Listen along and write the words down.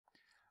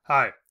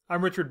Hi,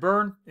 I'm Richard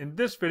Byrne. In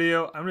this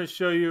video, I'm going to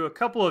show you a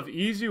couple of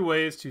easy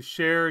ways to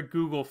share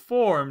Google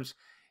Forms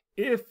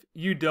if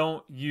you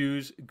don't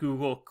use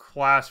Google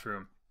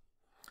Classroom.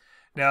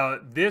 Now,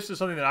 this is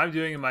something that I'm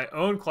doing in my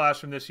own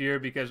classroom this year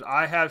because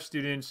I have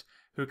students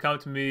who come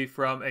to me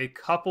from a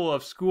couple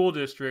of school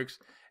districts,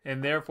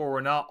 and therefore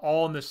we're not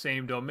all in the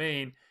same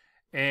domain,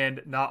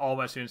 and not all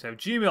my students have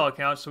Gmail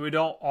accounts, so we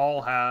don't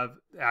all have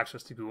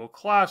access to Google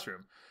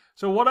Classroom.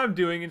 So what I'm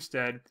doing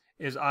instead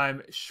is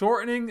I'm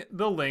shortening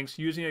the links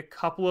using a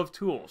couple of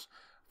tools.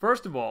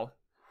 First of all,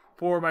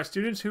 for my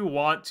students who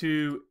want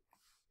to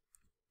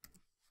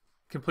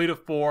complete a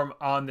form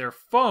on their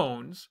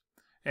phones,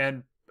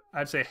 and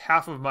I'd say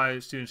half of my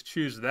students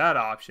choose that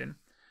option,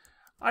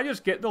 I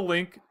just get the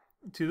link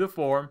to the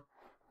form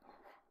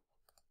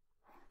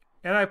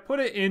and I put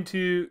it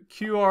into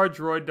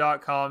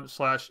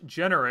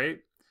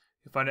qrdroid.com/generate.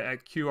 You find it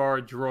at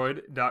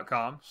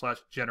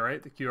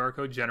qrdroid.com/generate, the QR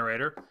code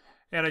generator.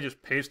 And I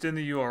just paste in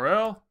the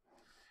URL.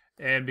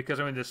 And because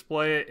I'm going to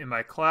display it in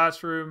my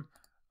classroom,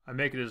 I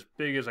make it as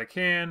big as I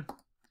can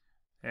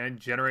and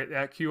generate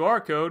that QR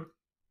code.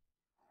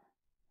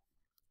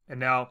 And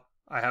now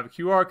I have a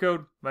QR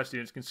code my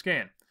students can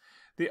scan.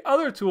 The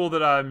other tool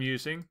that I'm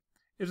using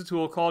is a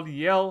tool called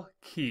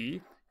YellKey.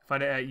 You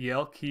find it at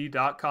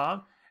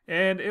yellkey.com.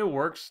 And it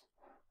works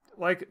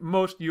like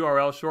most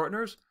URL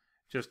shorteners.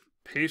 Just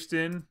paste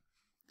in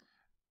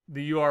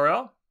the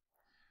URL.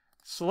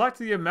 Select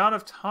the amount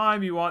of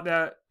time you want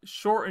that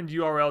shortened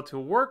URL to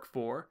work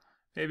for.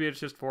 Maybe it's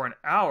just for an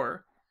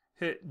hour.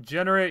 Hit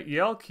Generate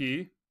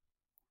YellKey,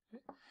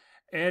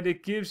 and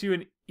it gives you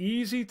an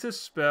easy to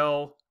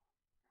spell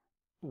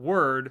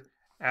word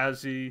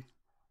as the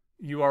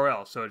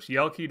URL. So it's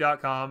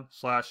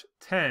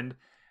yellkey.com/tend.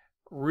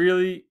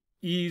 Really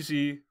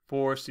easy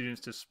for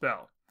students to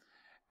spell.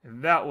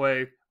 And that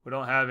way, we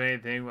don't have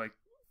anything like,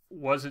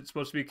 was it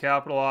supposed to be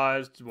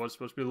capitalized? Was it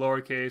supposed to be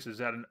lowercase? Is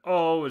that an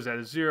O? Is that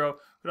a 0?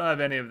 We don't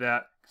have any of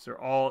that because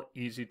they're all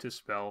easy to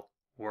spell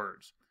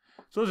words.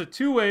 So those are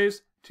two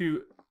ways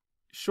to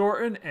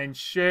shorten and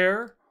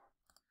share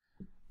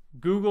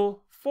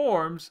Google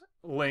Forms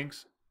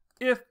links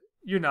if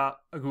you're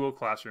not a Google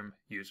Classroom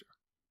user.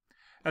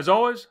 As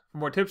always, for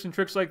more tips and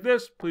tricks like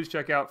this, please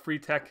check out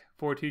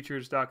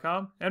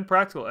freetech4teachers.com and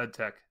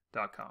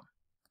practicaledtech.com.